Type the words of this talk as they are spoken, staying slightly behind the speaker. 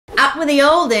Out with the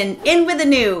old and in with the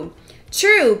new.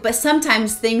 True, but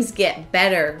sometimes things get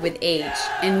better with age,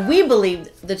 and we believe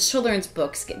the children's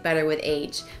books get better with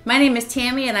age. My name is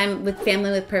Tammy, and I'm with Family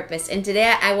with Purpose, and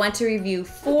today I want to review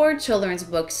 4 children's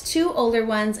books, 2 older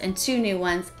ones and 2 new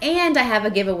ones, and I have a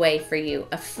giveaway for you,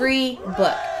 a free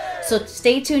book. So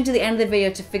stay tuned to the end of the video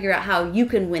to figure out how you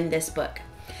can win this book.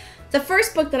 The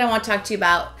first book that I want to talk to you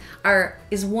about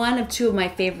is one of 2 of my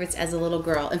favorites as a little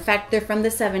girl. In fact, they're from the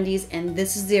 70s, and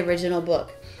this is the original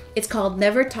book. It's called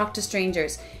Never Talk to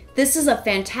Strangers. This is a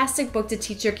fantastic book to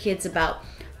teach your kids about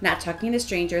not talking to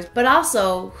strangers, but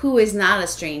also who is not a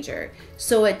stranger.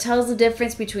 So it tells the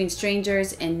difference between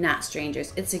strangers and not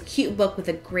strangers. It's a cute book with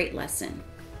a great lesson.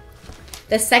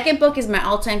 The second book is my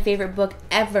all-time favorite book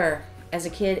ever as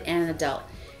a kid and an adult.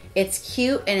 It's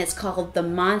cute, and it's called The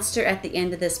Monster at the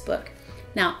End of this book.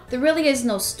 Now, there really is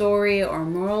no story or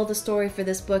moral of the story for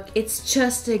this book. It's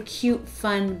just a cute,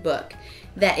 fun book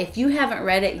that if you haven't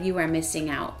read it, you are missing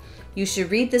out. You should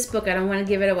read this book. I don't want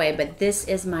to give it away, but this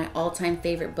is my all-time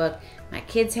favorite book. My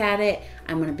kids had it.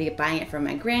 I'm going to be buying it for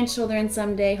my grandchildren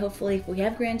someday. Hopefully, if we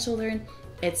have grandchildren,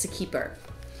 it's a keeper.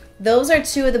 Those are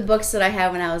 2 of the books that I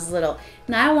had when I was little.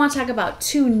 Now I want to talk about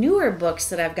 2 newer books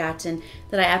that I've gotten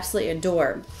that I absolutely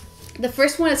adore. The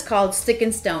first one is called Stick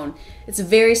and Stone. It's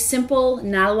very simple,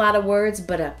 not a lot of words,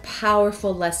 but a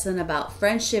powerful lesson about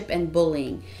friendship and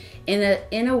bullying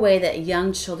in a way that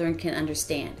young children can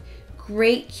understand.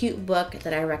 Great, cute book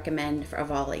that I recommend for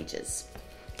of all ages.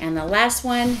 And the last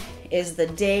one is The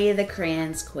Day the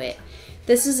Crayons Quit.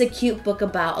 This is a cute book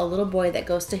about a little boy that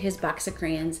goes to his box of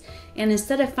crayons, and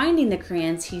instead of finding the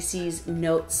crayons, he sees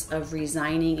notes of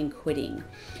resigning and quitting.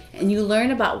 And you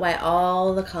learn about why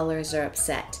all the colors are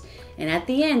upset. And at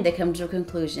the end, they come to a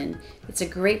conclusion. It's a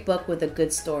great book with a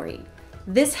good story.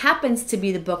 This happens to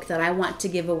be the book that I want to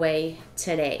give away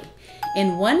today.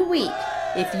 In 1 week,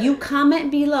 if you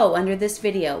comment below under this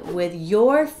video with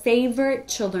your favorite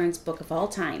children's book of all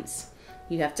times,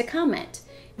 you have to comment.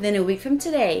 Then a week from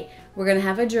today, we're going to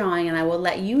have a drawing, and I will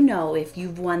let you know if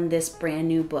you've won this brand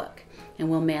new book, and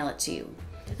we'll mail it to you.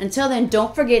 Until then,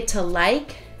 don't forget to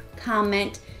like,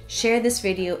 comment, share this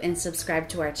video, and subscribe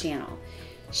to our channel.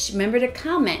 Remember to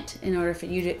comment in order for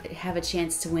you to have a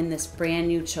chance to win this brand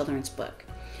new children's book.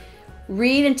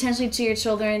 Read intentionally to your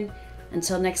children.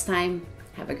 Until next time,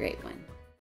 have a great one.